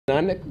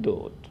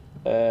anecdote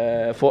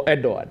for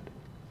Edward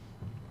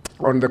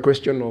on the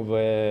question of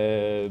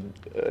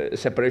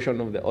separation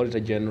of the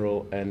Auditor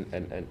General and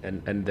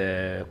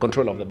the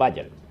control of the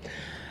budget.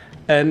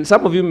 And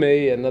some of you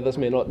may and others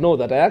may not know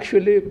that I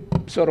actually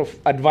sort of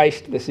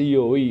advised the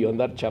COE on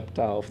that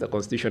chapter of the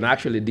Constitution. I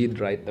actually did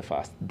write the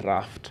first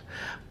draft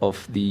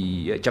of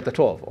the chapter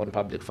 12 on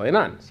public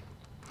finance.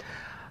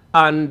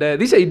 And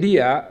this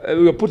idea,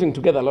 we were putting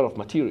together a lot of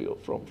material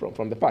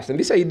from the past. And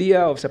this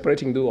idea of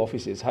separating two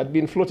offices had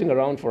been floating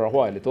around for a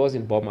while. It was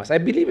in Bomas. I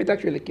believe it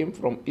actually came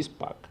from East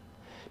Park,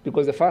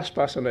 because the first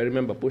person I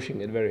remember pushing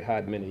it very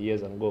hard many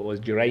years ago was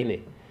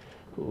Giraine,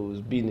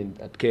 who's been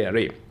at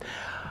KRA.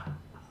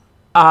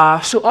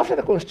 So after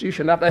the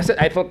Constitution,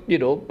 I thought, you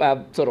know,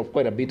 sort of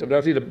quite a bit of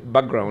the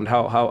background,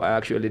 how I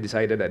actually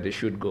decided that it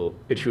should go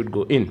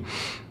in.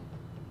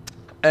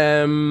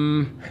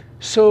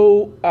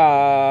 So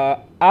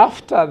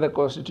after the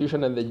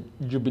Constitution and the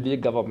Jubilee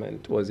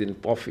government was in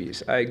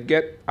office, I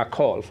get a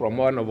call from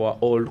one of our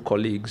old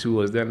colleagues who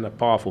was then a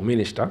powerful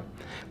minister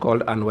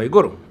called Anne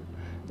Waiguru.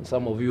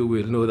 Some of you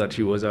will know that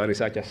she was our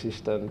research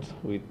assistant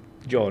with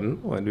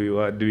John when we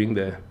were doing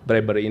the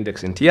bribery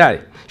index in TI.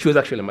 She was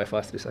actually my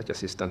first research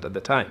assistant at the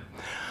time.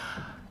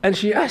 And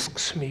she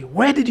asks me,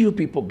 where did you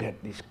people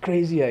get this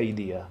crazy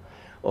idea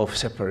of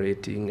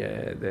separating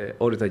the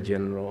Auditor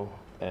General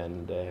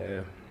and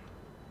the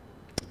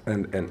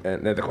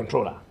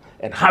controller?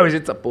 And how is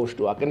it supposed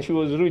to work? And she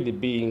was really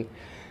being,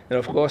 and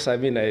of course, I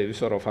mean, I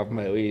sort of have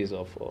my ways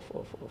of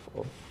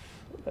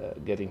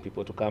getting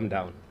people to calm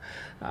down,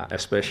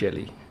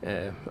 especially,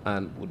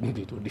 and wouldn't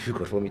be too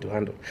difficult for me to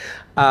handle.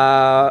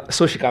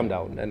 So she calmed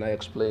down, and I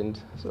explained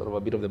sort of a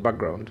bit of the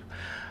background.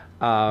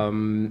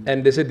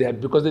 And they said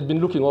because they'd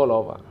been looking all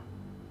over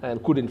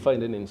and couldn't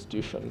find any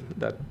institution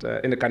that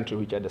in the country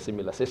which had a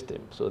similar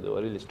system. So they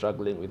were really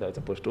struggling with how it's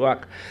supposed to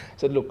work. I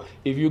said, look,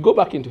 if you go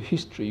back into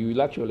history, you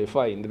will actually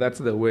find that's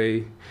the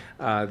way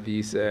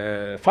these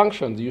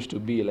functions used to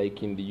be,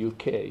 like in the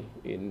UK,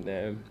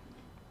 in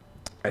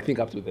I think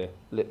up to the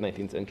late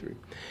 19th century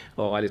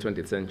or early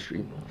 20th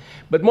century.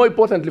 But more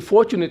importantly,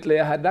 fortunately,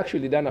 I had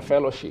actually done a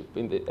fellowship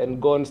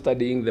and gone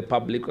studying the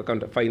public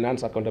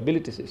finance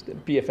accountability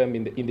system,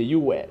 PFM, in the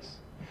US.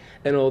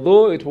 And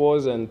although it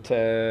wasn't,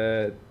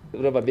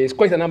 there's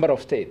quite a number of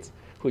states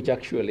which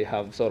actually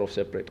have sort of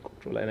separate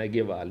control. And I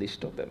gave a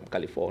list of them: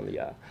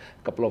 California,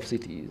 a couple of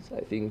cities,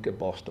 I think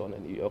Boston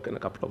and New York, and a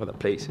couple of other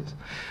places.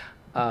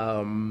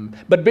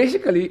 But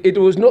basically, it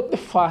was not the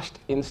first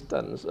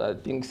instance, I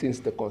think, since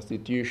the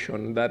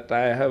Constitution that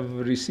I have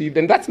received,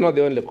 and that's not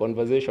the only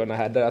conversation I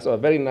had. There was a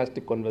very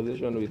nasty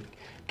conversation with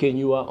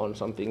Kenyua on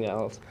something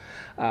else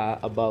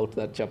about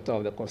that chapter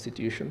of the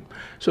Constitution.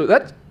 So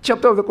that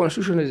chapter of the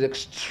Constitution is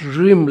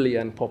extremely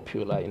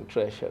unpopular in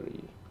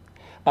Treasury,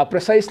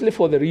 precisely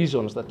for the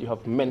reasons that you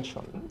have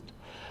mentioned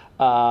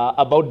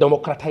about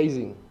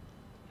democratizing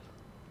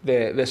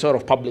the sort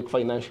of public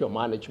financial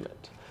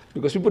management.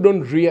 Because people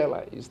don't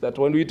realize that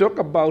when we talk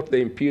about the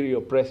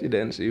imperial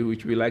presidency,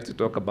 which we like to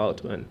talk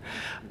about when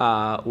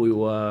we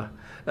were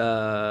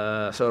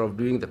sort of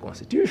doing the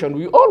Constitution,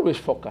 we always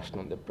focused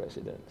on the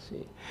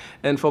presidency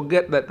and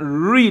forget that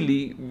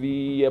really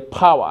the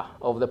power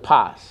of the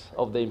past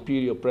of the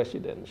imperial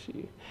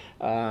presidency,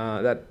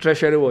 that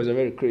Treasury was a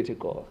very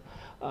critical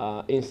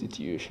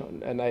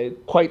institution. And I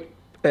quite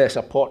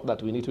support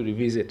that we need to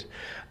revisit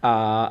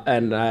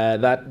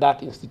that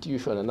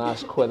institution and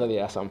ask whether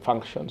there are some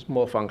functions,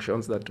 more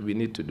functions that we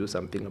need to do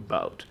something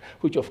about,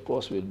 which of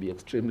course will be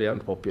extremely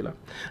unpopular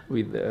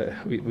with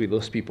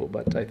those people.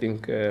 But I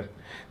think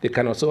they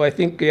cannot. So I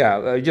think,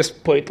 yeah,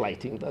 just point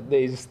lighting that there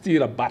is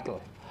still a battle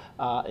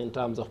in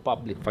terms of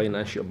public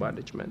financial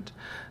management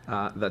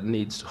that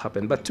needs to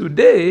happen. But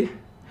today,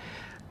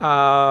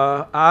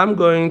 I'm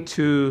going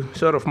to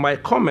sort of my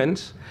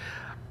comments.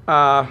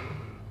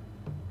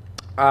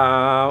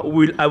 I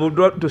would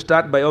like to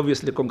start by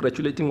obviously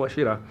congratulating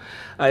Wachira.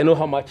 I know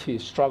how much he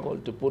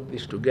struggled to put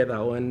this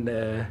together, when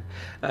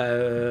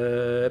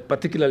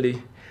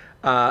particularly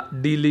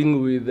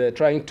dealing with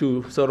trying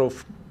to sort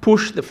of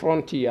push the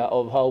frontier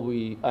of how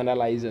we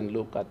analyze and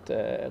look at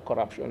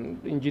corruption.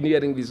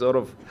 Engineering this sort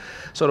of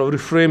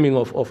reframing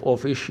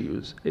of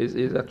issues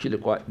is actually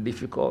quite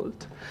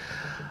difficult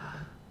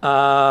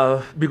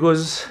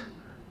because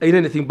in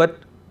anything, but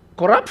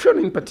corruption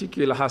in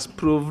particular has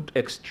proved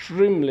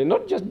extremely,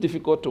 not just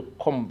difficult to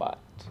combat,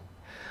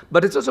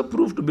 but it's also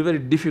proved to be very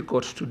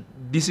difficult to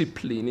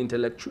discipline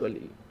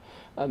intellectually.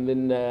 I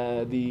mean,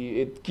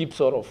 it keeps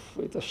sort of,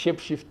 it's a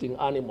shape-shifting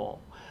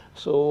animal.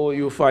 So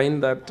you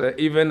find that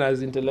even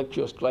as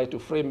intellectuals try to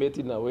frame it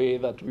in a way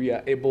that we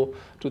are able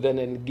to then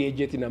engage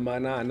it in a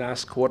manner and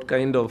ask what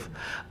kind of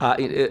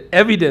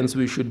evidence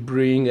we should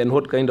bring and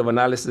what kind of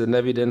analysis and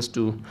evidence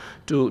to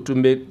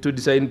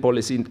design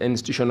policy and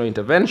institutional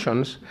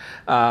interventions,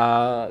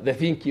 the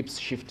thing keeps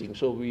shifting.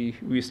 So we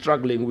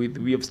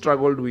have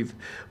struggled with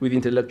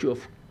intellectual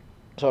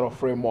sort of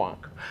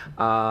framework,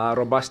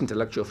 robust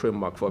intellectual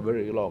framework for a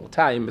very long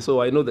time.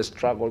 So I know the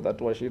struggle that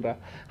Wachira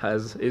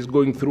is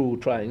going through,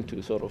 trying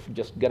to sort of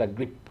just get a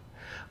grip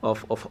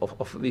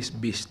of this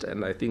beast.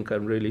 And I think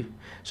I'm really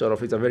sort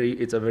of, it's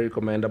a very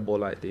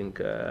commendable, I think,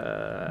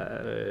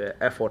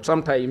 effort.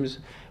 Sometimes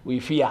we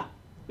fear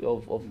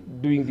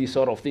of doing this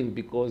sort of thing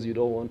because you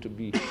don't want to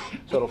be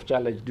sort of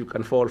challenged. You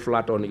can fall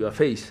flat on your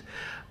face.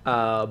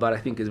 But I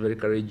think it's very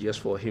courageous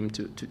for him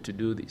to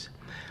do this.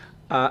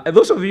 And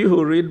those of you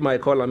who read my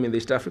column in the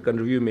East African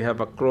Review may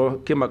have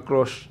came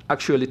across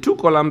actually 2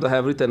 columns I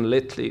have written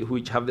lately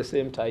which have the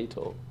same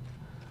title.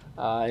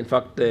 In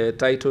fact, the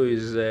title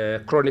is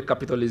Chronic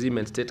Capitalism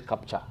and State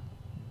Capture.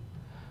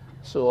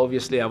 So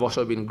obviously, I've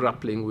also been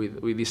grappling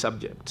with this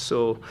subject.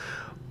 So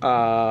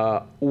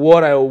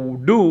what I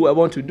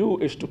want to do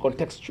is to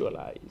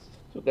contextualize.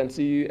 So you can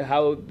see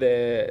how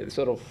the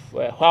sort of,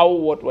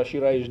 what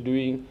Wachira is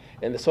doing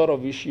and the sort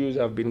of issues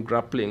I've been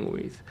grappling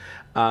with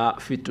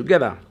fit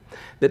together.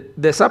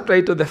 The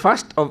subtitle, the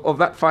first of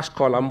that first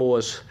column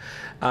was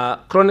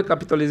Chronic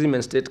Capitalism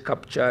and State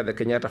Capture, the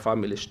Kenyatta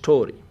Family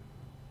Story.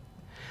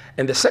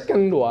 And the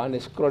second one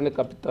is Chronic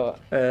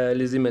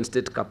Capitalism and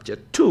State Capture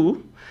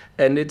 2,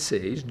 and it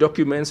says,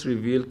 documents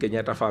reveal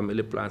Kenyatta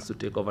family plans to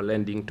take over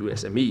lending to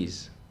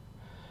SMEs.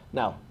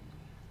 Now,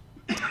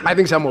 I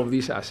think some of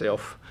these are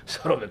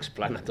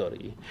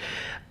self-explanatory.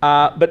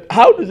 But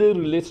how does it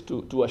relate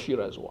to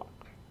Wachira's work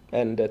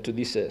and to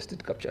this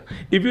state capture?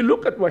 If you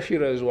look at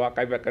Wachira's work,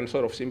 if I can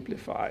sort of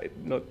simplify it,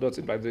 not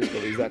simplify this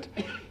story, is that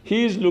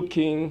he's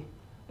looking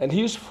and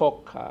he's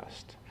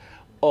focused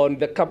on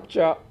the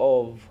capture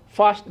of,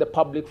 first, the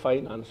public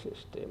finance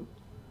system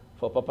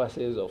for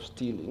purposes of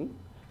stealing.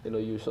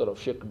 You sort of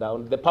shake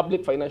down the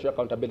public financial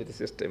accountability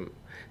system,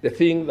 the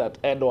thing that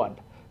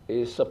Edward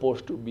is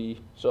supposed to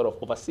be sort of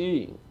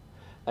overseeing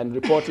and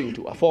reporting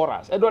to for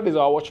us. Edward is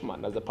our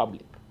watchman as the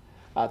public,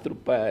 through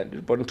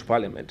reporting to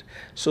Parliament.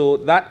 So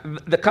that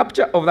the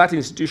capture of that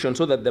institution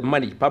so that the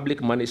money,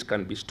 public monies,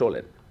 can be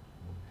stolen.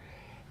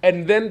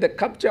 And then the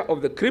capture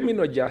of the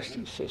criminal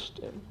justice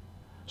system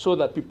so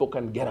that people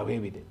can get away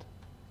with it.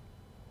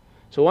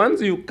 So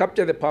once you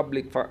capture the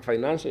public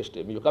finance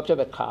system, you capture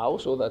the cow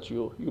so that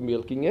you're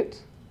milking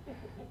it,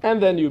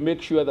 and then you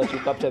make sure that you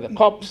capture the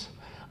cops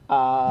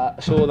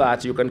so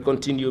that you can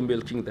continue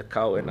milking the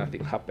cow and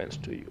nothing happens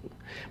to you.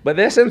 But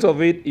the essence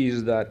of it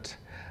is that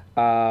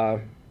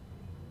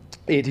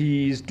it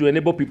is to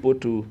enable people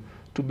to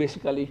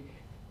basically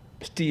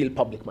steal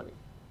public money.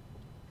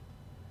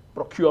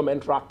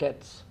 Procurement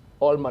rackets,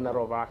 all manner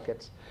of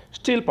rackets,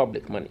 steal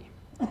public money.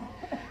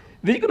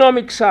 The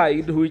economic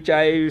side, which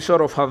I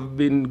sort of have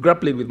been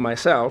grappling with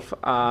myself,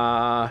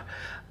 not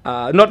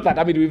that,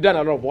 I mean, we've done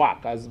a lot of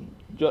work, as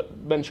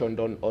mentioned,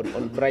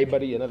 on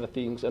bribery and other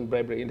things, and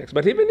bribery index.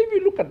 But even if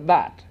you look at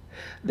that,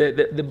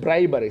 the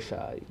bribery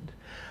side,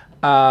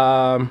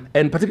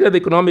 and particularly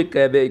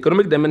the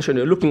economic dimension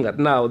you're looking at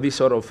now, this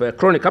sort of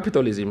chronic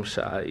capitalism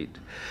side,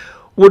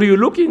 what you're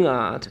looking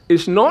at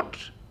is not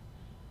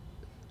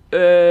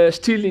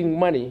stealing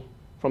money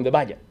from the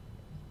budget,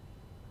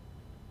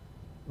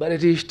 but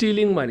it is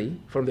stealing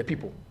money from the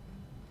people.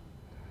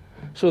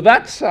 So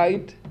that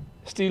side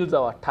steals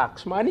our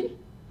tax money,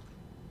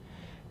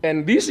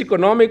 and this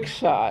economic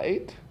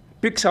side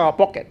picks our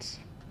pockets.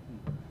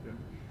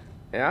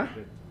 Yeah?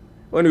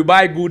 When we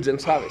buy goods and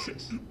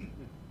services.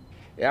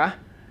 Yeah?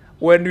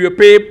 When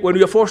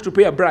you're forced to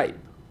pay a bribe.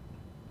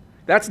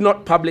 That's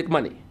not public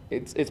money,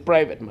 it's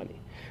private money.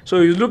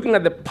 So he's looking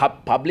at the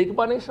public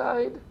money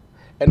side,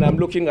 and I'm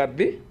looking at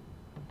the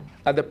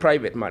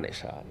private money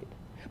side.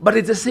 But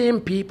it's the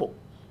same people.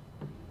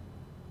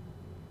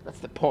 That's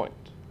the point.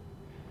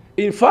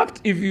 In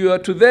fact, if you are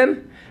to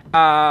then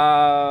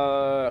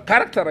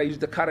characterize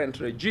the current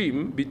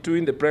regime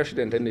between the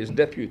president and his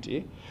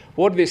deputy,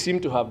 what they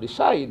seem to have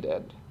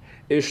decided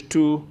is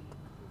to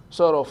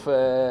sort of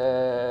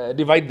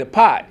divide the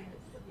pie.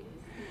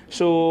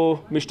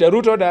 So Mr.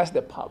 Ruto does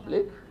the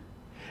public,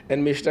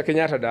 and Mr.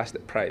 Kenyatta does the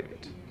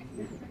private.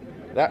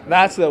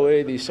 That's the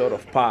way this sort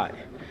of pie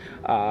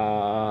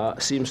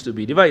seems to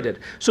be divided.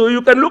 So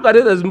you can look at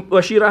it as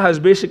Wachira has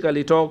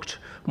basically talked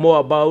more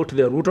about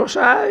the Ruto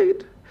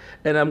side,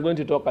 and I'm going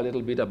to talk a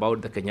little bit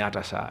about the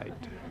Kenyatta side.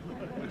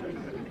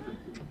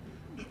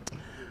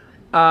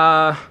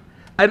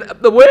 And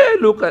the way I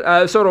look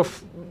at sort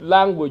of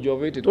language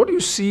of it, what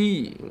you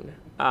see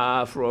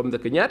from the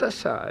Kenyatta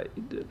side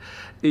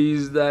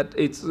is that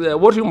it's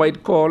what you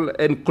might call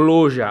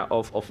enclosure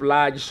of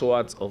large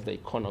swaths of the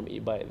economy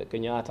by the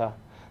Kenyatta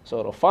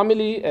sort of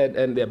family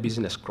and their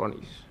business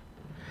cronies.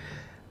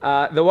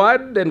 The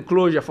word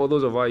enclosure, for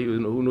those of you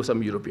who know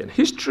some European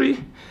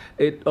history,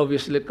 it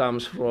obviously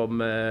comes from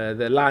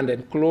the land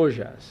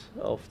enclosures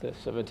of the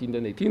 17th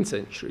and 18th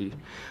century,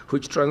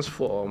 which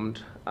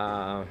transformed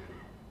the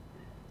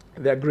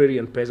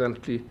agrarian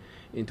peasantry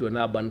into an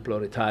urban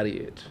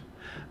proletariat,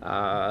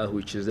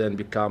 which has then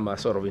become a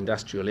sort of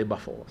industrial labor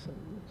force,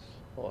 and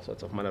all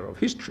sorts of manner of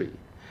history.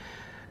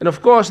 And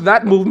of course,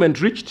 that movement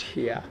reached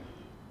here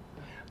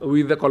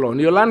with the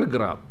colonial land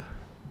grab,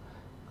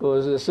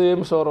 because the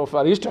same sort of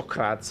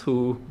aristocrats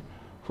who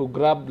who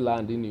grabbed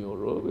land in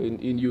Europe,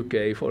 in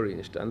UK, for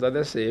instance, are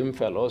the same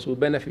fellows who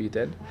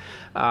benefited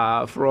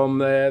from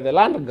the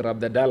land grab,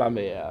 the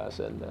Delameres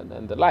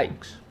and the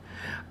likes.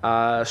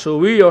 So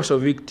we are also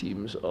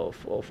victims of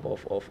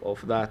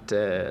that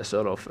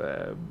sort of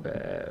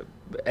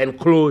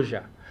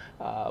enclosure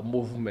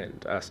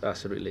movement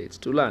as relates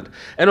to land.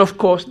 And of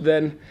course,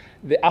 then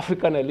the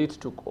African elite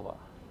took over.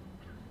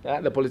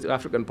 The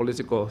African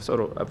political, sort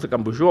of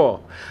African bourgeois,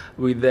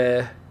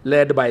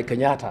 led by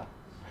Kenyatta.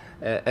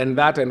 And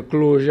that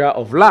enclosure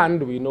of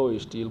land, we know,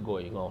 is still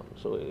going on.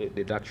 So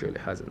it actually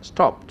hasn't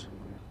stopped.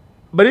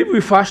 But if we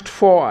fast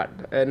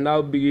forward and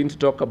now begin to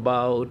talk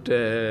about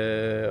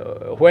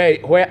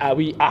where are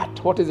we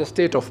at, what is the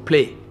state of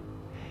play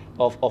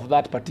of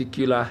that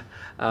particular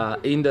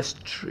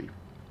industry.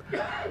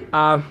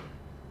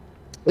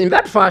 In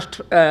that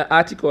first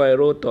article I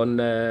wrote on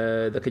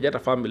the Kenyatta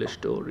family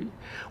story,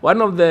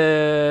 one of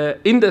the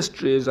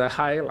industries I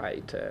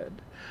highlighted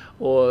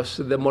was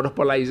the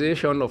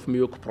monopolization of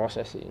milk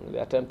processing,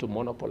 the attempt to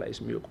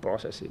monopolize milk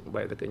processing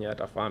by the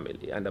Kenyatta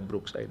family and the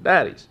Brookside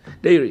dairies.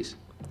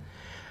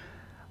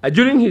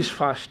 During his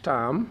first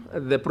term,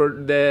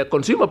 the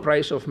consumer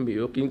price of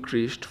milk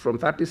increased from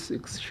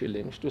 36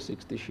 shillings to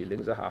 60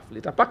 shillings a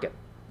half-liter packet.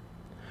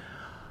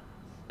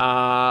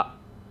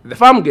 The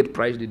farm gate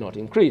price did not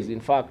increase. In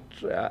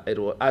fact,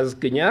 as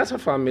Kenyatta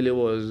family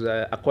was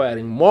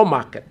acquiring more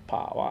market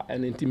power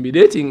and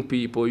intimidating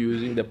people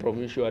using the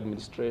provincial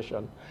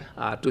administration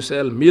to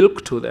sell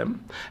milk to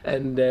them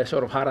and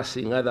sort of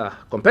harassing other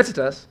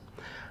competitors,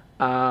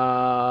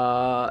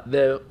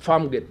 the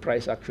farm gate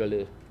price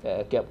actually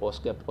was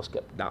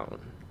kept down.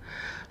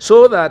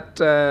 So that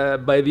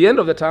by the end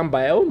of the term,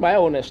 by my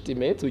own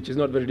estimates, which is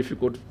not very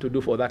difficult to do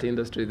for that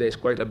industry, there's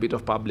quite a bit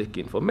of public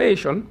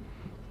information.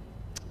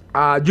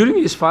 During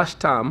his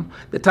first term,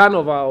 the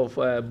turnover of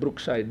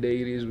Brookside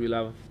Dairies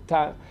will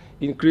have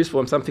increased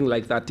from something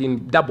like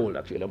doubled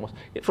actually almost,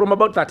 from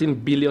about 13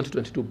 billion to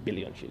 22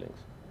 billion shillings.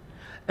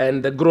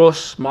 And the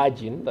gross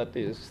margin, that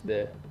is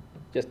the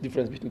just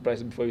difference between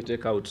prices before you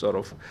take out sort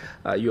of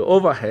your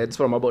overheads,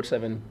 from about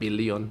 7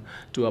 billion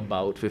to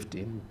about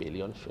 15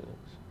 billion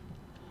shillings.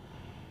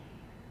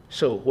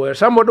 So where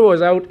somebody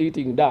was out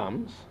eating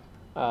dams,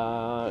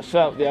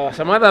 so there are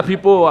some other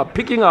people who are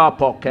picking our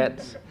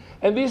pockets.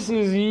 And this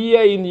is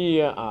year in,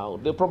 year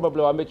out. They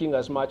probably are making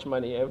as much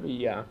money every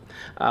year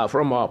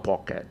from our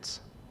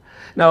pockets.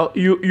 Now,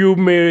 you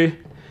may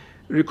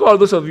recall,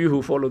 those of you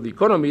who follow the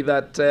economy,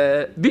 that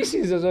this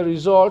is as a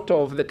result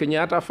of the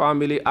Kenyatta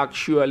family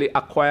actually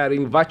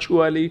acquiring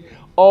virtually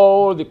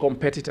all the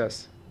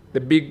competitors, the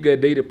big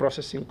dairy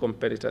processing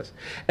competitors.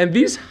 And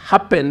this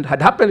had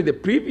happened in the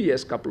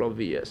previous couple of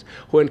years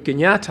when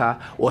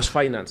Kenyatta was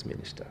finance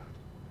minister.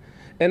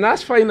 And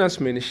as finance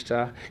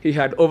minister, he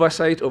had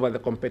oversight over the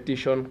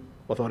competition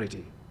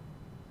authority.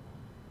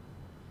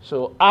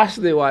 So as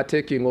they were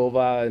taking over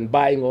and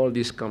buying all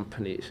these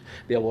companies,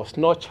 there was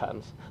no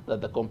chance that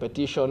the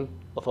competition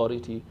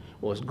authority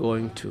was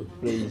going to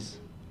raise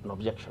an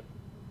objection.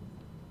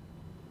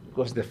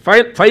 Because the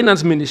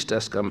finance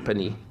minister's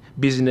company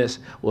business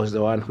was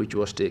the one which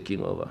was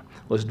taking over,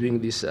 was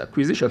doing these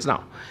acquisitions.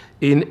 Now,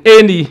 in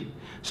any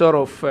sort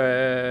of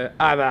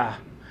other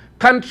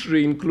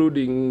country,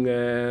 including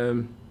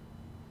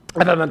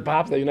other than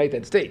perhaps the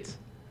United States,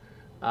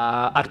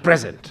 at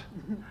present,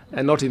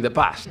 and not in the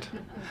past,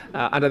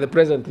 under the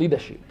present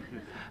leadership.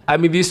 I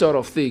mean, this sort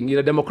of thing, in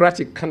a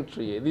democratic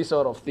country, this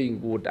sort of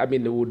thing would,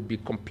 it would be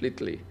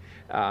completely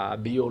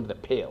beyond the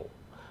pale.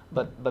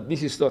 But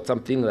this is not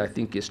something that I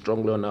think is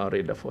strongly on our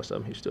radar for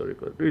some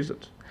historical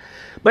reasons.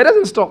 But it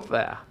doesn't stop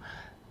there.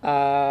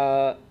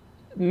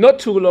 Not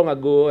too long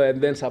ago, and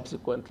then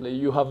subsequently,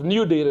 you have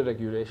new dairy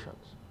regulations,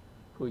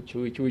 which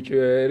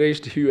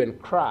raised hue and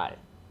cry.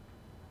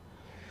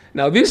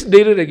 Now, these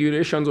dairy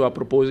regulations were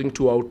proposing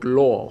to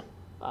outlaw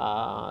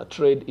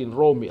trade in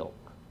raw milk.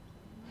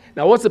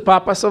 Now, what's the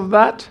purpose of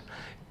that?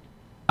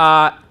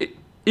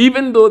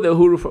 Even though the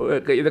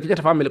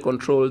Kenyatta family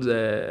controls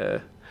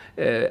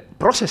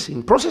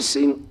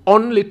processing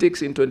only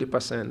takes in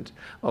 20%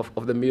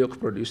 of the milk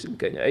produced in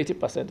Kenya.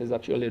 80% is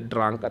actually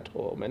drunk at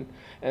home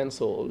and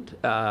sold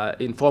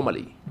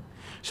informally.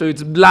 So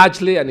it's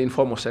largely an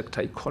informal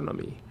sector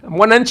economy, a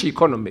mwananchi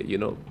economy,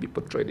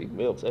 people trading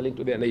milk, selling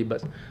to their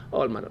neighbors,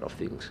 all manner of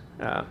things.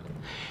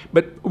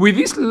 But with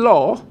this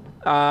law,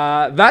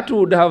 that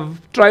would have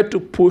tried to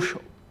push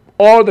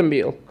all the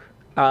milk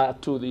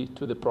to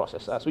the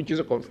processors, which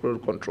is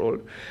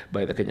controlled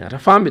by the Kenyatta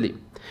family.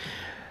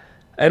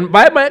 And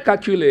by my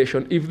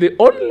calculation, if they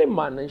only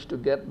manage to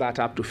get that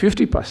up to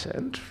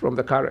 50% from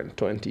the current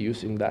 20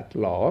 using that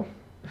law,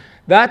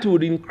 that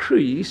would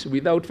increase,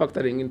 without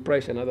factoring in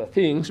price and other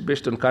things,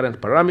 based on current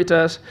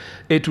parameters,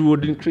 it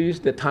would increase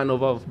the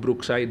turnover of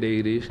Brookside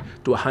Dairies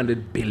to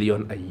 100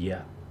 billion a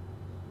year.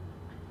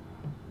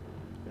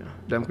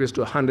 It increased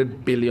to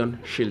 100 billion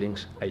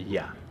shillings a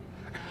year.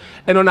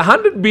 And on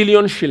 100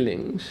 billion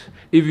shillings,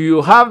 if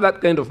you have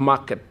that kind of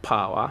market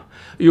power,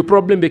 you're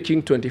probably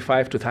making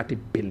 25 to 30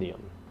 billion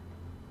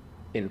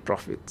in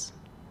profits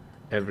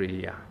every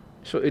year.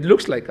 So it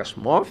looks like a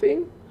small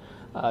thing.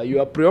 You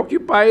are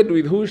preoccupied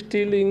with who's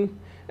stealing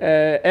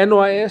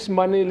NYS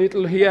money,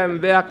 little here and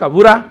there,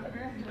 kabura.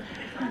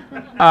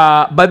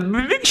 But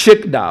the big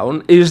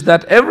shakedown is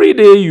that every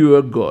day you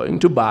are going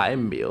to buy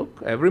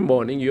milk. Every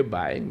morning you're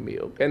buying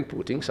milk and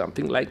putting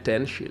something like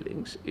 10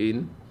 shillings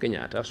in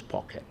Kenyatta's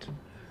pocket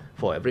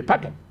for every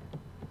packet.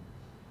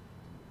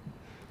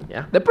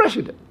 Yeah, the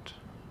president.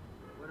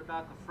 What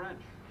about the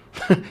French?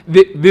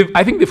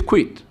 I think they've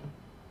quit.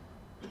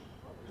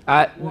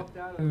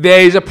 There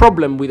is a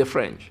problem with the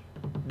French.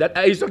 That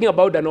he's talking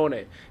about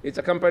Danone. It's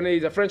a company,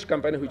 it's a French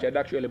company which had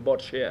actually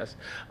bought shares.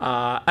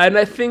 And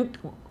I think,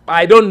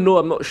 I don't know,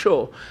 I'm not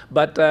sure,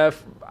 but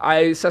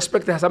I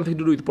suspect it has something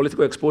to do with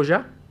political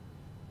exposure.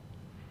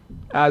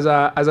 As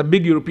a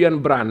big European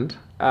brand,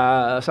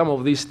 some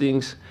of these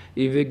things,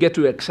 if they get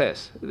to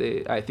excess,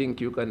 I think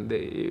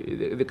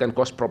they can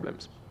cause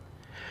problems.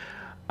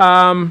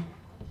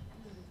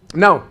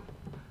 Now,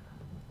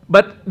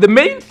 but the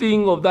main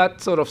thing of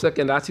that sort of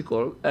second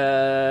article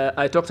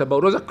I talked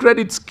about was a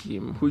credit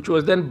scheme, which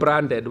was then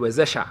branded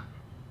Wezesha.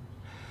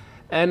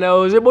 And I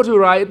was able to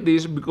write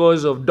this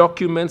because of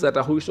documents that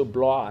a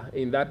whistleblower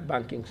in that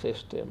banking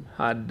system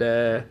had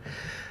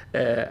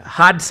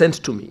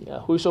sent to me. A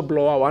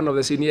whistleblower, one of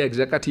the senior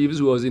executives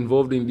who was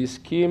involved in this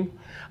scheme,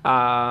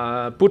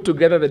 put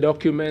together the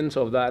documents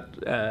of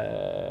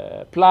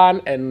that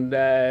plan and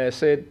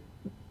said,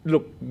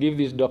 look, give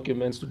these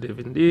documents to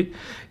David Ndii.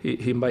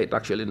 He might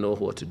actually know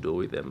what to do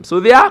with them.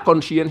 So they are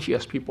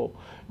conscientious people,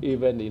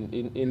 even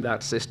in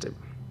that system.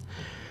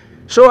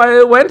 So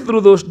I went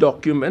through those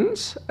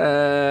documents,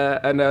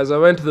 and as I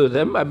went through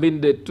them, I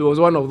mean, it was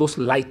one of those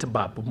light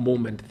bulb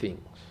moment things.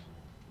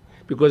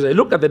 Because I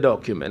look at the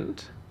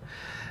document,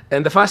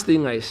 and the first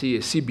thing I see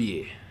is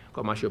CBA,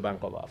 Commercial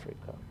Bank of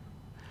Africa.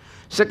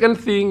 Second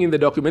thing in the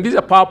document, this is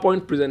a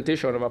PowerPoint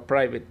presentation of a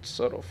private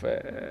sort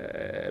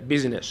of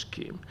business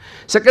scheme.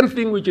 Second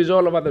thing, which is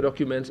all over the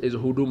documents, is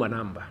Huduma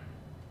number.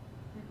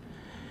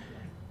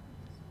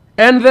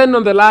 And then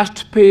on the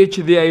last page,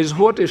 there is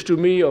what is to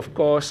me, of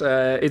course,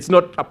 it's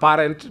not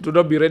apparent, to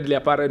not be readily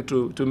apparent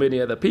to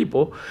many other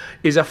people,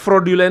 is a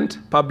fraudulent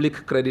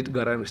public credit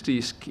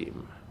guarantee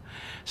scheme.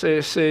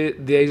 So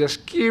there is a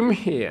scheme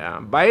here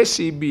by a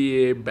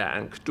CBA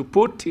bank to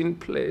put in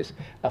place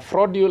a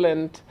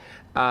fraudulent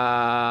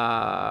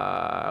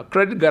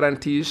credit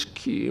guarantee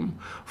scheme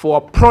for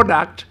a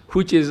product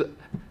which is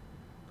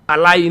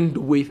aligned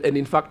with and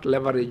in fact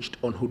leveraged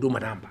on Huduma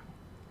number.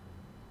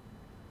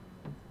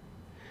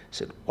 I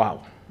said,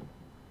 wow,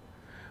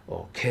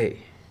 okay.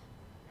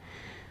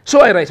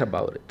 So I write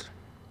about it.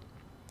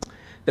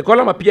 The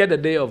column appeared a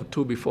day or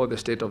two before the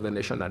State of the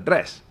Nation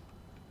address.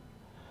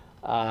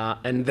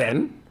 And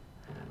then,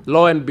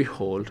 lo and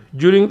behold,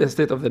 during the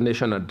State of the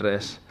Nation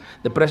address,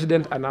 the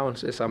president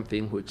announces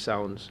something which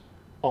sounds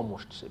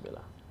almost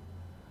similar.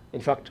 In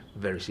fact,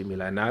 very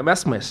similar. And I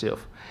ask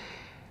myself,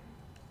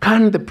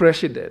 can the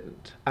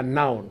president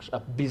announce a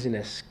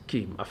business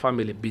scheme, a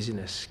family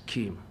business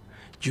scheme,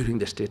 during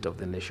the State of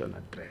the Nation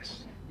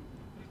address?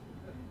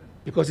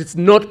 Because it's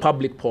not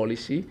public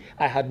policy.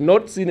 I had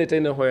not seen it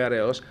anywhere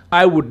else.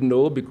 I would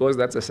know because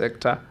that's a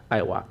sector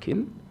I work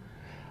in.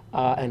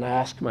 And I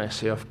asked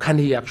myself, can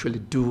he actually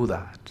do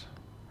that?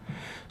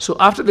 So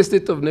after the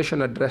State of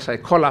Nation address, I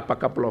call up a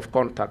couple of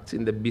contacts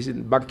in the business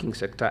banking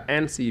sector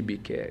and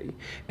CBK,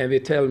 and they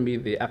tell me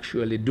they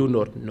actually do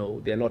not know.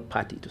 They're not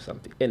party to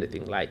something,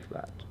 anything like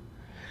that.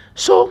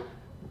 So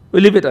we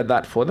leave it at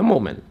that for the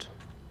moment.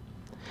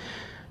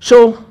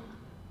 So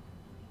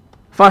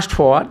fast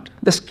forward,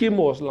 the scheme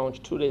was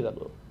launched 2 days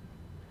ago.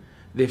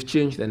 They've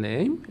changed the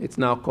name. It's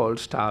now called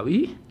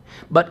STAWI,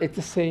 but it's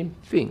the same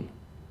thing.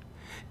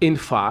 In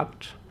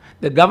fact,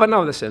 the governor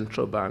of the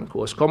central bank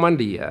was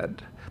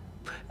commandeered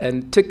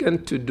and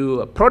taken to do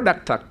a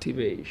product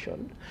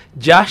activation,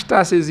 just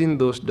as is in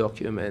those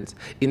documents,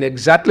 in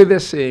exactly the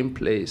same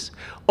place,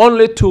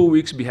 only 2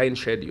 weeks behind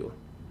schedule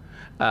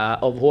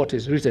of what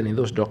is written in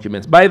those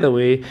documents. By the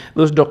way,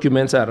 those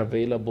documents are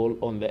available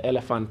on the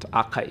Elephant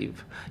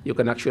Archive. You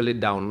can actually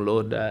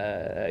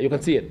download, you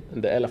can see it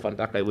in the Elephant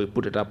Archive. We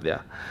put it up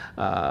there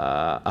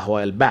a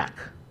while back.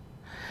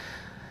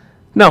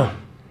 Now,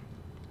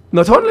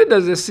 not only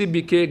does the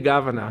CBK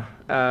governor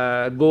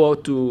go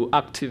out to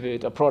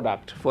activate a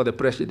product for the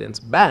president's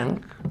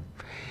bank,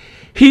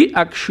 he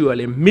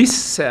actually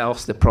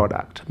mis-sells the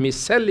product.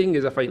 Mis-selling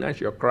is a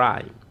financial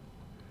crime.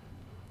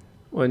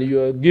 When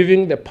you are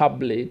giving the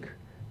public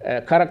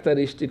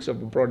characteristics of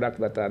the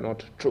product that are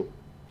not true.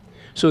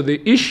 So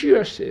they issue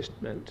a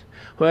statement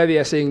where they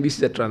are saying this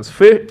is a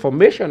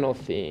transformational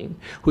thing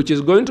which is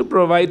going to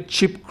provide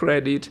cheap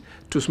credit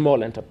to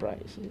small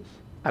enterprises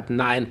at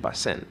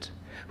 9%.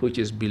 Which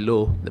is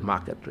below the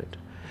market rate.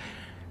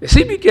 The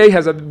CBK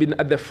has been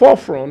at the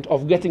forefront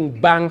of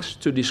getting banks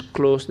to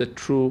disclose the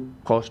true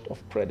cost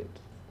of credit.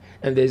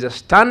 And there's a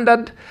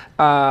standard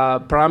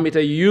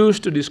parameter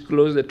used to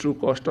disclose the true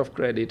cost of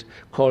credit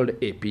called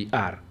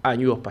APR,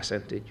 annual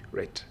percentage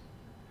rate.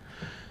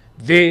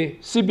 The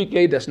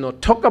CBK does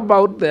not talk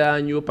about the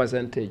annual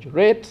percentage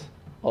rate.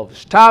 of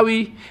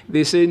Stawi,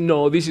 they say,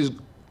 no, this is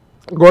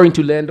going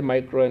to lend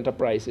micro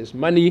enterprises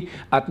money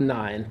at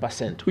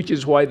 9%, which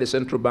is why the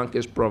central bank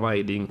is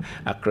providing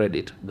a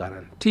credit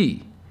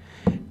guarantee.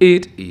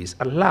 It is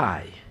a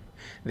lie.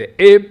 The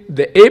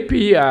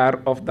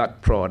APR of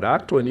that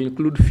product, when you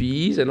include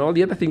fees and all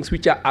the other things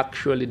which are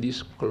actually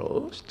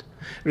disclosed,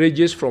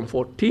 ranges from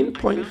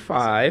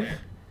 14.5,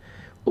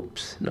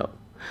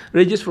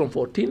 ranges from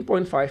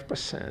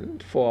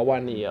 14.5% for a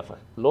 1 year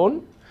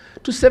loan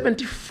to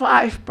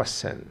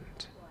 75%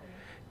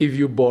 if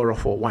you borrow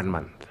for 1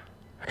 month.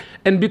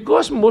 And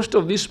because most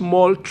of these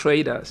small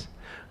traders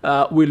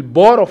will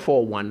borrow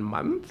for 1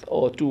 month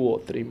or 2 or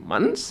 3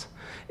 months,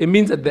 it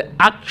means that the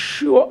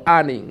actual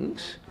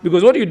earnings,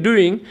 because what you're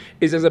doing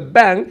is as a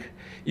bank,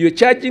 you're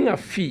charging a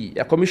fee,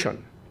 a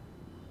commission,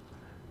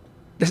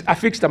 a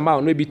fixed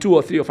amount, maybe 2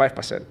 or 3 or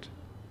 5%.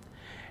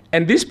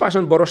 And this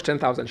person borrows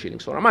 10,000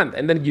 shillings for a month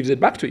and then gives it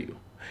back to you.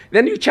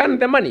 Then you churn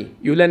the money,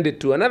 you lend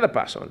it to another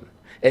person,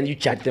 and you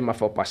charge them a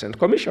 4%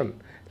 commission,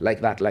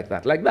 like that, like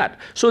that, like that.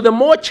 So the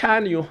more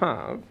churn you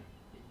have,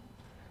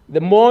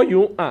 the more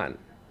you earn.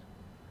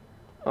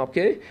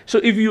 Okay? So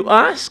if you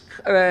ask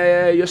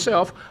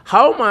yourself,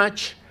 how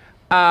much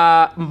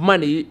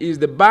money is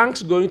the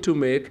banks going to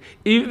make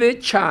if they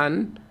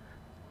churn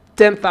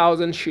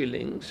 10,000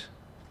 shillings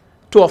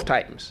 12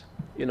 times,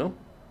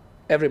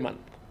 every month?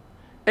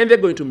 And they're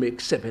going to make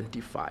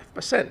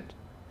 75%.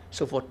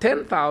 So for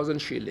 10,000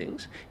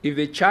 shillings, if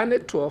they churn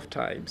it 12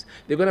 times,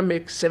 they're going to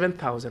make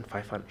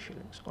 7,500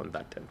 shillings on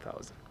that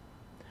 10,000.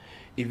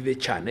 If they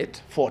churn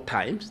it 4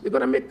 times, they're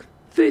going to make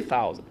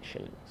 3,000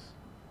 shillings.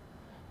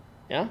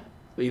 Yeah?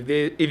 If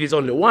it's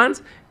only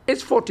once,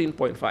 it's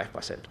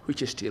 14.5%,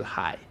 which is still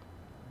high.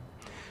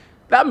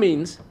 That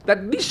means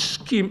that this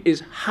scheme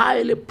is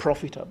highly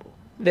profitable.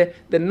 The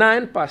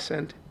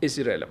 9% is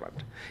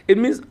irrelevant. It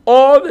means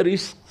all the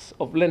risks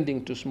of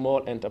lending to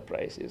small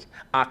enterprises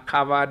are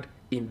covered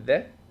in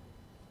the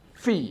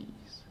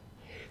fees.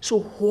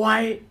 So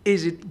why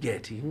is it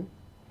getting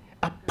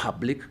a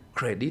public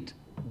credit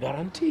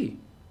guarantee?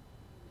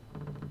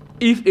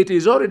 If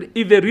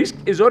the risk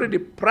is already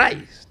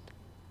priced,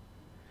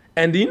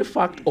 and in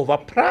fact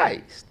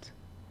overpriced,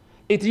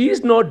 it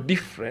is not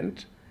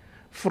different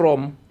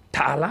from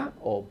Tala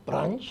or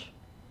Branch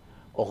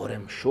or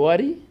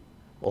Mshwari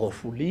or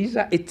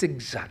Fuliza. It's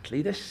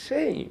exactly the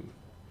same.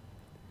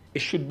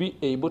 It should be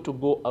able to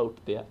go out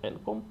there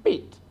and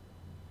compete.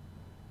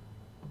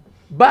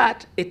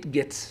 But it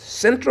gets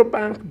central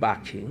bank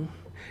backing.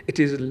 It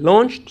is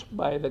launched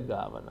by the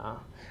governor.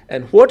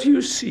 And what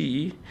you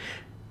see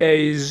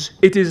is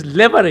it is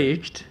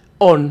leveraged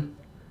on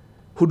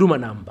Huduma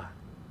number.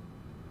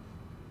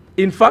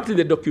 In fact, in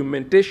the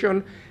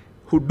documentation,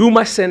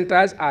 Huduma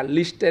centers are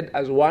listed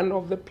as one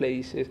of the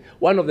places,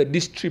 part of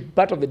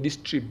the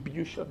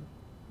distribution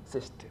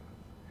system.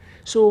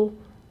 So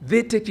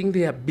they're taking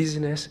their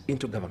business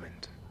into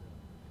government.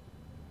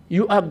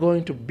 You are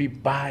going to be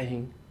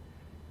buying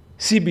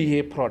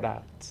CBA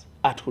products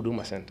at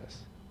Huduma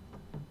centers.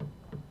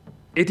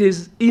 It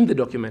is in the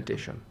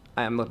documentation.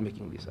 I am not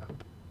making this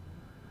up.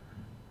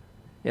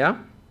 Yeah?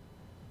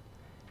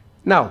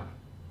 Now,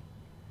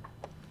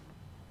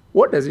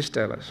 what does this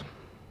tell us?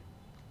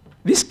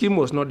 This scheme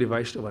was not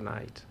devised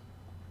overnight.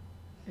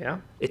 Yeah?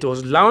 It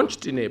was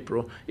launched in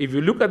April. If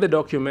you look at the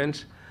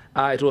documents,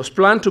 it was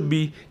planned to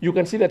be, you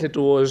can see that it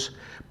was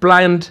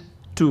planned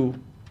to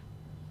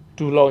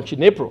launch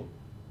in April.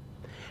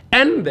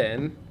 And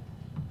then,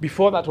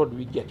 before that, what do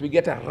we get? We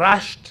get a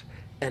rushed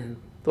and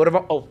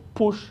of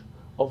push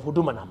of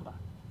Huduma number.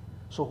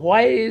 So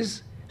why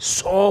is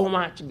so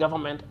much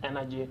government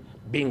energy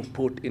being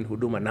put in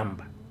Huduma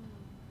number?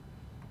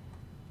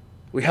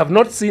 We have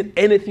not seen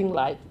anything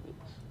like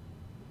this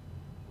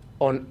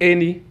on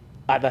any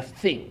other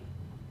thing.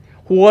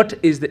 What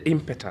is the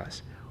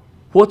impetus?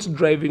 What's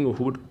driving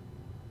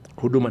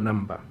Huduma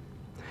number?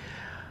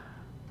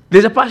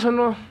 There's a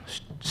personal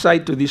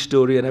side to this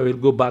story, and I will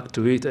go back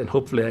to it, and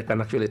hopefully I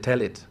can actually tell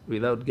it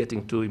without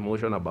getting too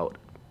emotional about it.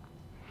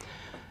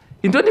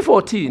 In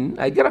 2014,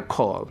 I get a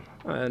call,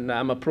 and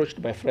I'm approached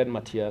by Fred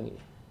Matiang'i.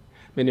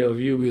 Many of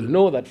you will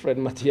know that Fred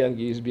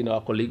Matiang'i has been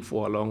our colleague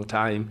for a long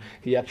time.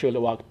 He actually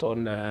worked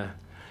on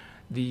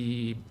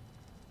the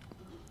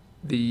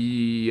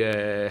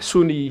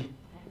Sunni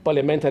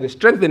Parliamentary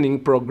Strengthening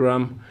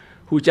Program,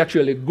 which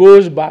actually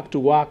goes back to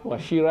work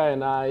Washira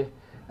and I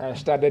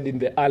started in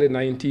the early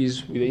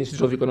 90s with the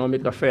Institute of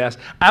Economic Affairs.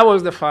 I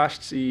was the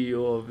first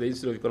CEO of the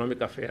Institute of Economic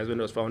Affairs when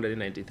it was founded in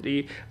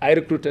 93. I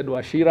recruited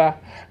Washira.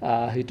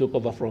 He took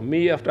over from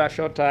me after a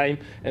short time,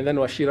 and then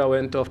Washira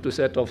went off to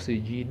set off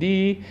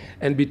CGD,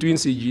 and between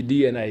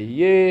CGD and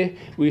IEA,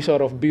 we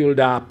sort of built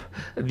up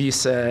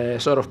this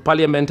sort of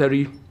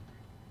parliamentary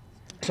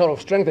sort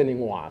of strengthening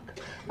work,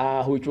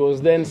 which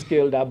was then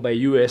scaled up by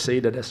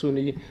USAID at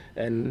Sunni,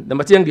 and the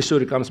Matiang'i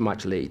story comes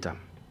much later.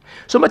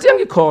 So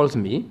Matiang'i calls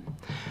me,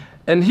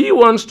 and he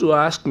wants to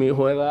ask me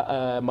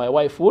whether my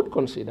wife would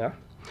consider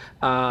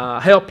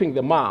helping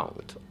them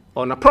out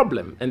on a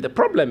problem. And the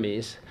problem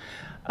is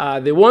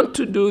They want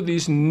to do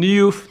this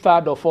new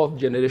third or fourth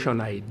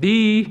generation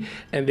ID,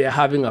 and they're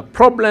having a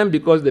problem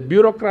because the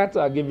bureaucrats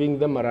are giving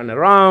them a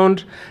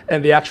runaround,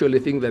 and they actually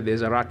think that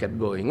there's a racket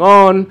going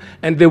on,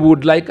 and they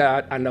would like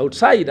an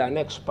outsider, an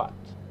expert,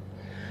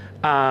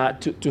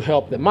 to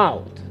help them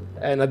out.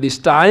 And at this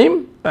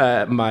time,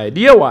 my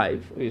dear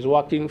wife is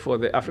working for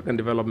the African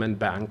Development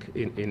Bank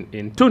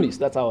in Tunis.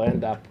 That's how I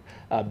end up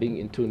being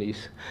in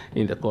Tunis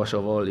in the course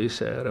of all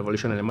this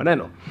revolutionary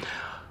maneno.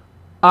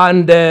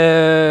 But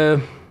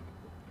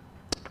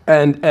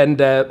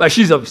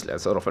she's obviously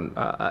sort of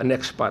an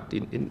expert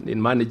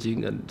in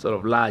managing and sort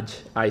of large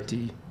IT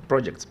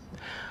projects.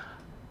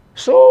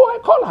 So I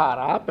call her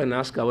up and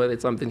ask her whether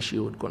it's something she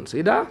would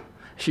consider.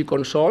 She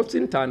consults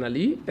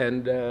internally,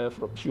 and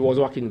she was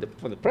working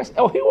for the press.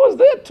 Oh, he was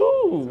there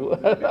too.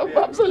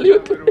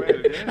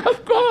 Absolutely,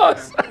 of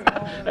course.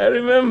 I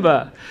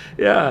remember.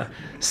 Yeah.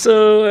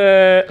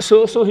 So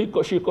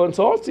she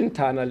consults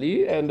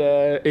internally, and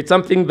it's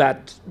something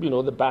that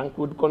the bank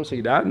would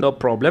consider, no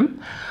problem.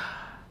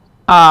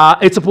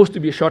 It's supposed to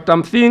be a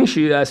short-term thing.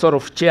 She sort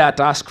of chair a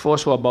task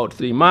force for about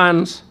 3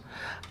 months.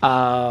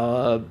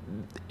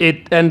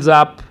 It ends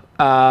up.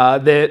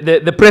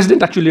 The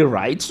president actually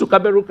writes to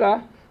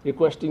Kaberuka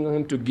requesting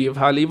him to give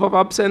her leave of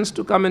absence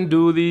to come and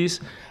do this.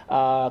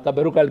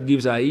 Kaberuka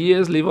gives her a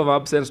year's leave of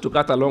absence. To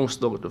cut a long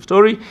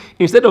story.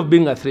 Instead of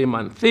being a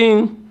 3-month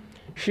thing,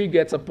 she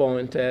gets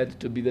appointed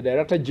to be the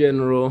Director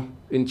General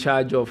in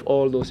charge of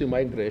all those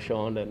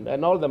immigration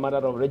and all the matter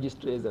of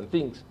registries and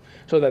things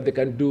so that they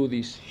can do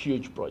this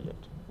huge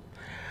project.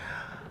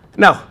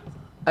 Now,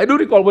 I do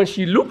recall when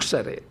she looks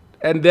at it,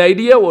 and the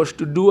idea was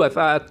to do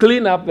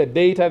clean up the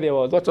data. There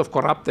was lots of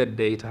corrupted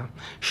data.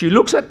 She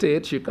looks at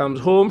it, she comes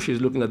home, she's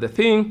looking at the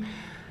thing,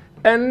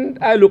 and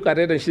I look at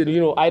it and she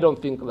said, I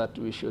don't think that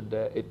we should,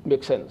 it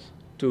makes sense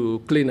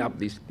to clean up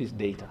this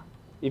data.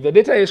 If the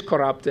data is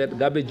corrupted,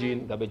 garbage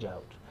in, garbage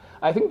out.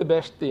 I think the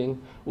best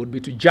thing would be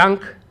to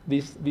junk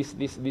this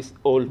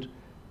old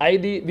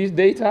ID, this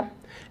data,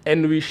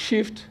 and we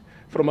shift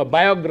from a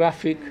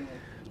biographic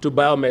to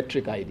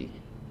biometric ID.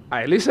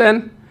 I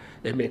listen,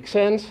 it makes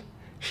sense.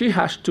 She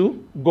has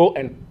to go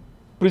and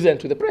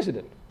present to the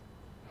president.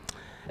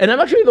 And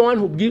I'm actually the one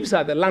who gives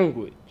her the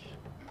language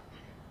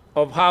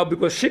of how,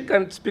 because she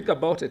can speak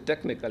about it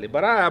technically,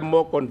 but I am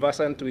more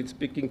conversant with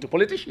speaking to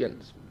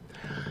politicians.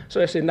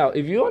 So I say, now,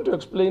 if you want to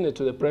explain it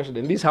to the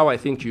president, this is how I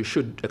think you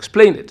should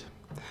explain it.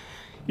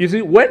 You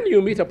see, when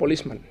you meet a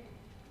policeman,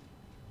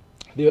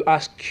 they will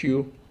ask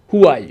you,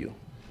 who are you?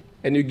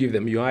 And you give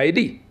them your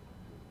ID.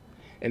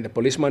 And the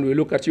policeman will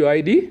look at your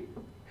ID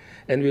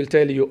and will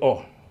tell you,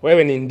 oh, we're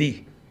in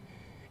Ndii.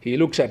 He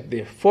looks at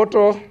the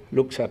photo,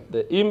 looks at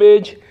the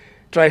image,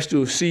 tries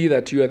to see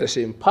that you are the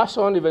same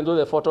person, even though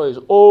the photo is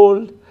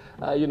old,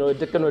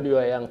 taken when you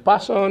are a young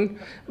person,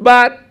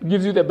 but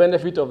gives you the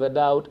benefit of the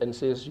doubt and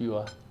says you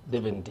are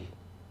Ndii.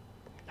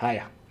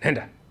 Haya,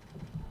 nenda,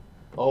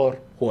 or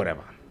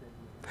whatever.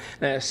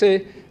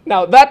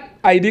 Now that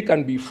ID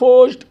can be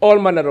forged, all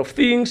manner of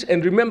things,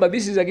 and remember,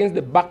 this is against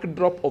the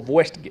backdrop of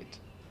Westgate,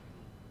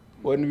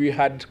 when we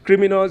had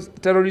criminals,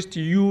 terrorists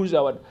use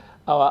our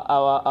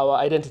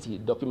identity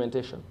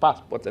documentation,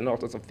 passports, and all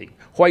sorts of things.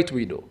 White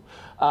widow.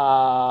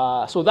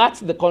 So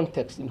that's the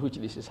context in which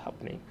this is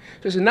happening.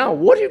 So now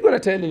what you're going to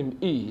tell him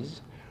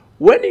is,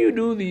 when you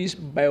do this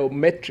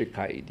biometric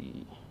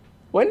ID,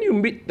 when you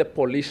meet the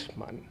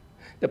policeman,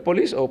 the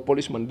police or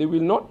policeman, they will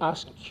not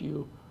ask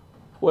you,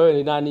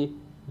 well, Nani,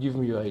 give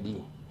me your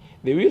ID.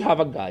 They will have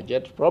a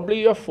gadget,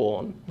 probably your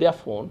phone, their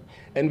phone,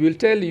 and will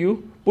tell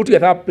you, put your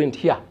thumbprint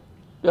here.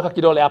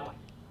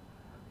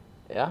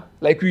 Yeah,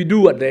 like we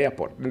do at the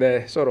airport,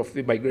 the sort of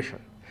the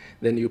migration.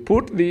 Then you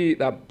put the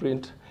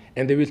print,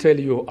 and they will tell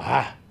you,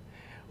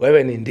 we're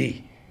in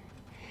Ndii.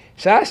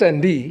 Sasa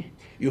Ndii,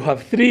 you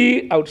have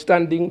 3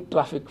 outstanding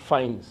traffic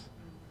fines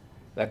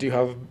that you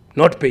have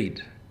not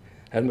paid.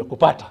 And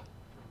mekupata,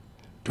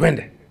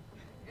 twende.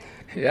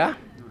 Yeah?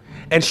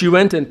 And she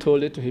went and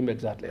told it to him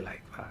exactly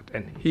like that,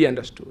 and he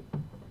understood.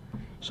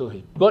 So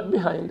he got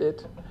behind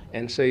it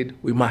and said,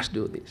 we must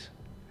do this.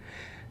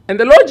 And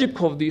the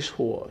logic of this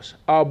was,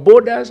 our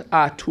borders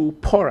are too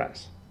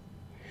porous.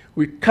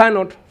 We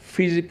cannot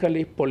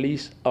physically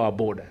police our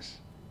borders.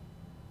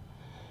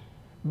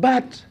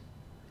 But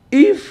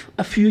if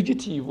a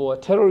fugitive or a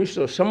terrorist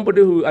or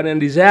somebody who, an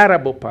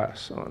undesirable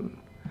person,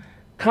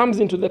 comes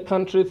into the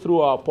country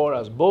through our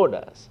porous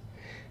borders,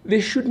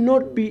 they should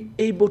not be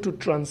able to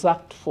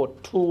transact for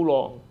too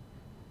long,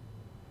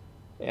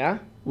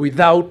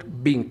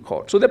 without being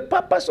caught. So the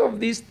purpose of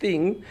this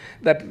thing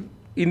that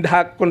in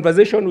her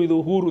conversation with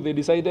Uhuru, they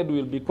decided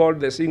will be called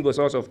the single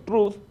source of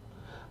truth,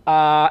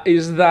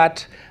 is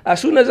that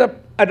as soon as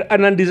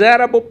an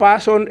undesirable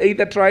person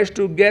either tries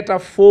to get a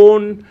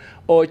phone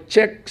or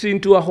checks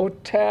into a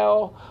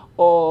hotel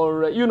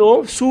or,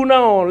 sooner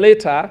or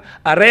later,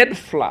 a red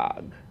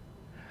flag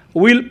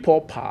will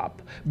pop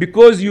up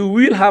because you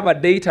will have a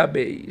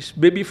database,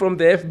 maybe from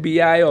the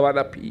FBI or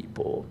other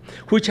people,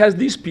 which has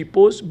these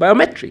people's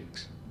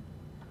biometrics.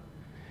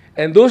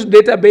 And those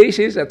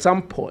databases, at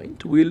some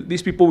point,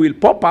 these people will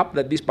pop up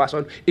that this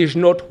person is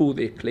not who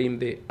they claim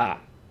they are.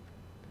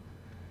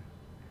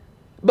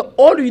 But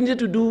all we needed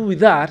to do with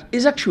that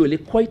is actually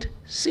quite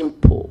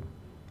simple.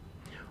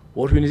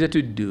 What we needed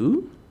to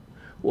do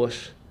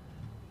was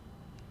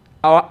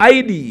our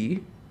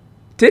ID,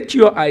 take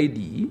your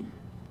ID,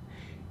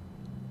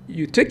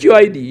 you take your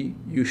ID,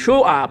 you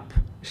show up,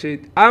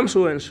 say, I'm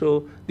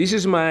so-and-so, this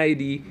is my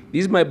ID,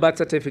 this is my birth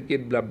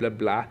certificate, blah, blah,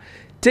 blah.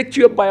 Take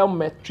your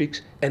biometrics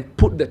and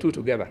put the two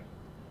together.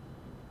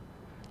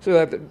 So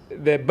that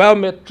the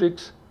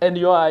biometrics and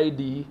your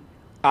ID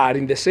are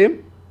in the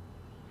same.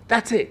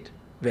 That's it.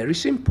 Very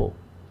simple.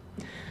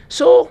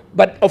 So,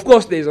 but of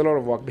course, there's a lot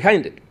of work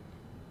behind it.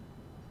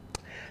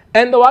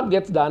 And the work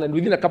gets done, and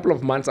within a couple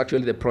of months,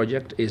 actually, the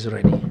project is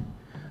ready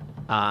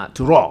to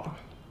roll.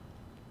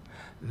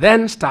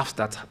 Then stuff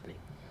starts happening.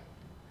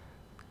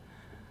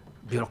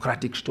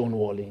 Bureaucratic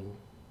stonewalling,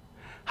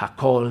 her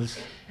calls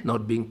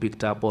not being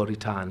picked up or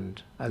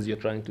returned as you're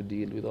trying to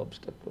deal with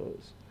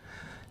obstacles.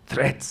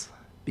 Threats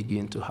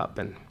begin to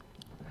happen.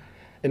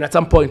 And at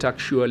some point,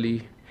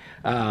 actually,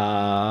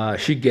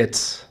 she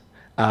gets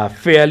a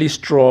fairly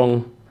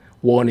strong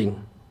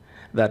warning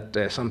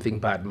that something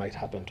bad might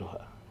happen to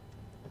her.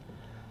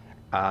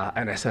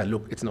 And I said,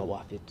 look, it's not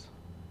worth it.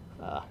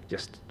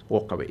 Just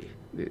walk away.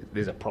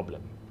 There's a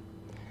problem.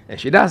 And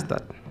she does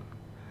that.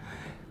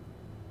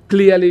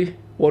 Clearly,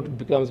 what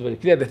becomes very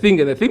clear, the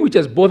thing which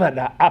has bothered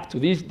her up to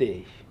this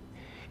day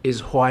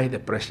is why the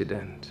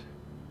president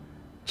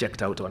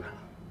checked out on her.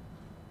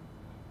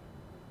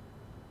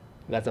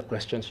 That's a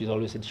question she's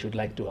always said she'd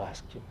like to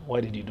ask him.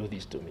 Why did you do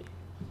this to me?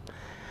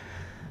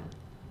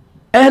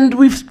 And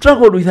we've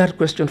struggled with that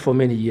question for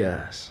many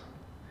years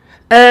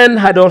and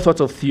had all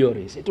sorts of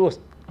theories. It was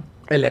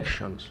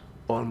elections,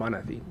 all manner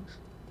of things.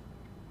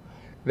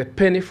 The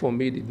penny for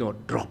me did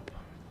not drop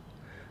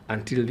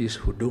until this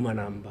Huduma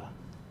number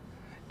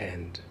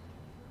and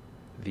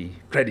the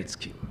credit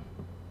scheme.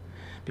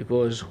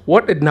 Because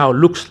what it now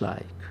looks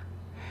like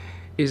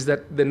is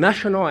that the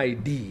national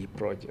ID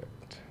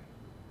project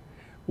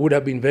would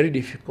have been very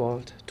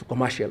difficult to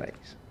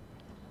commercialize.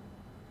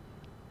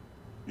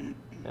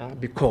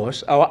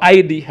 Because our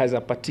ID has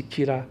a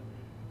particular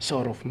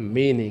sort of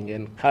meaning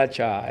and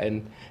culture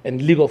and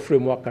legal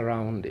framework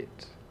around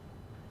it.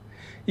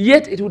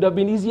 Yet it would have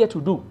been easier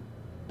to do.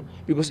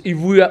 Because if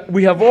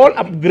we have all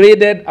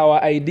upgraded our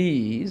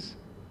IDs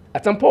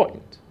at some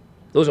point,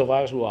 those of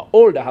us who are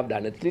older have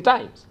done it 3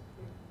 times.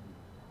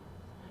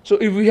 So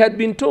if we had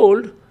been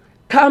told,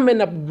 come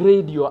and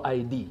upgrade your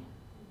ID,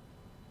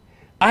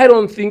 I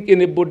don't think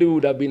anybody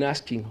would have been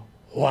asking,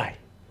 why?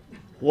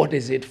 What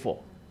is it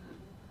for?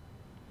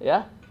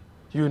 Yeah?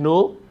 You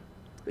know,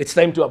 it's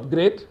time to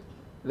upgrade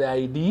the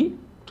ID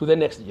to the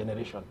next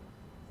generation.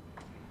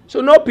 So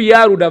no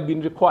PR would have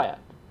been required,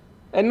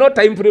 and no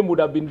time frame would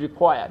have been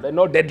required, and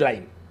no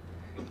deadline.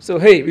 So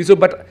hey,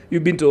 but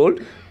you've been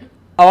told,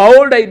 our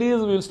old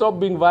IDs will stop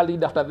being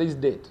valid after this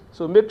date.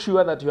 So make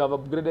sure that you have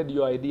upgraded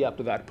your ID up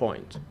to that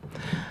point.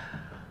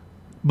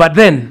 But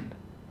then,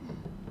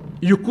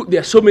 there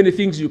are so many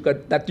things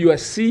that you are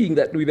seeing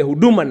that with the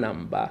Huduma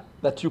number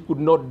that you could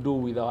not do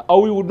with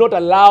or we would not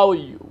allow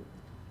you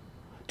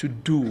to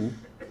do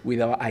with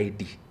our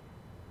ID.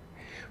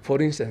 For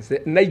instance,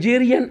 the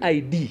Nigerian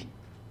ID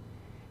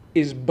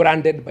is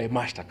branded by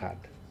MasterCard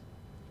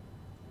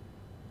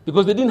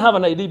because they didn't have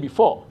an ID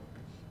before.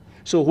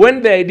 So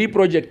when the ID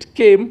project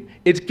came,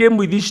 it came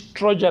with these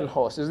Trojan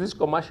horses, these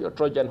commercial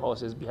Trojan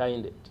horses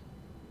behind it.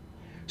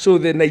 So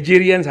the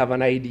Nigerians have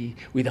an ID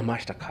with a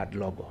MasterCard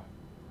logo.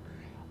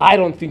 I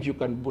don't think you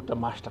can put a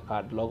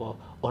MasterCard logo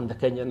on the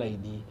Kenyan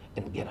ID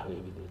and get away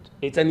with it.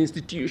 It's an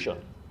institution.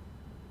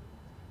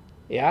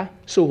 Yeah?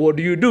 So what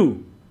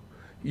do?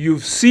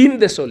 You've seen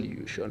the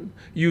solution,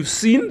 you've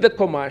seen the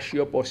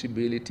commercial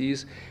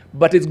possibilities,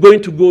 but it's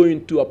going to go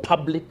into a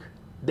public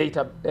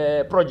data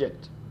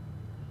project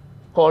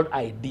called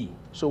ID.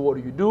 So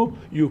what do?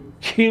 You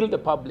kill the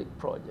public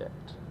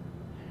project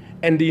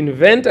and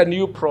invent a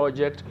new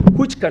project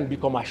which can be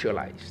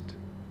commercialized.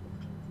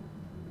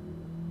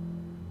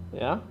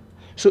 Yeah?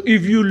 So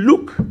if you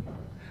look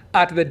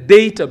at the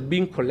data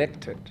being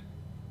collected,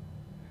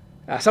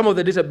 some of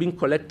the data being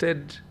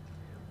collected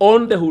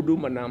on the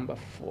Huduma number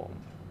form,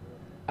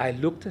 I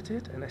looked at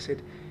it and I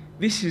said,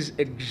 this is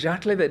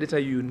exactly the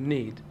data you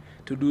need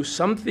to do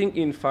something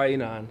in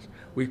finance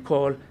we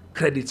call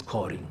credit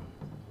scoring.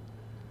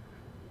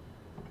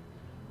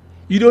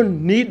 You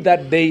don't need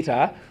that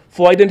data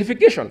for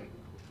identification,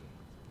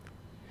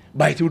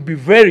 but it would be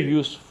very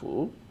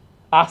useful,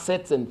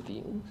 assets and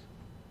things.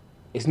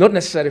 It's not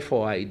necessary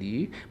for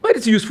ID, but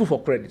it's useful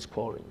for credit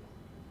scoring.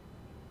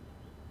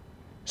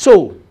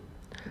 So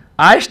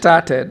I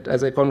started,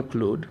 as I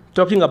conclude,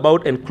 talking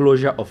about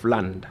enclosure of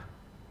land.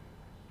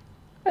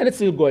 And it's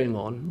still going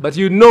on. But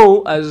you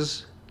know,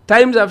 as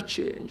times have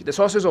changed, the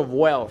sources of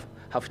wealth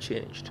have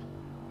changed.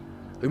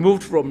 We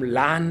moved from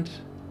land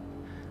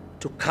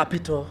to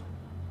capital,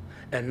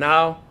 and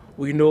now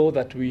we know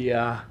that we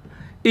are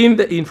in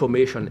the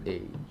information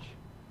age.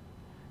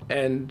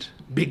 And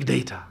big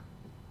data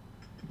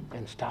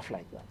and stuff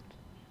like that.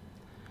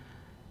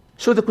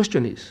 So the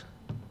question is,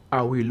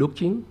 are we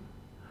looking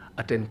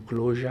at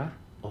enclosure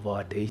of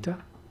our data?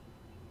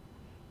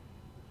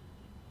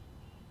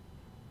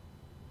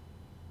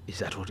 Is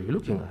that what we're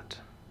looking at?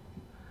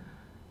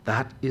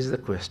 That is the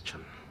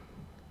question.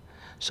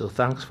 So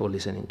thanks for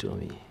listening to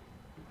me.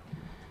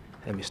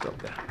 Let me stop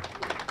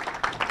there.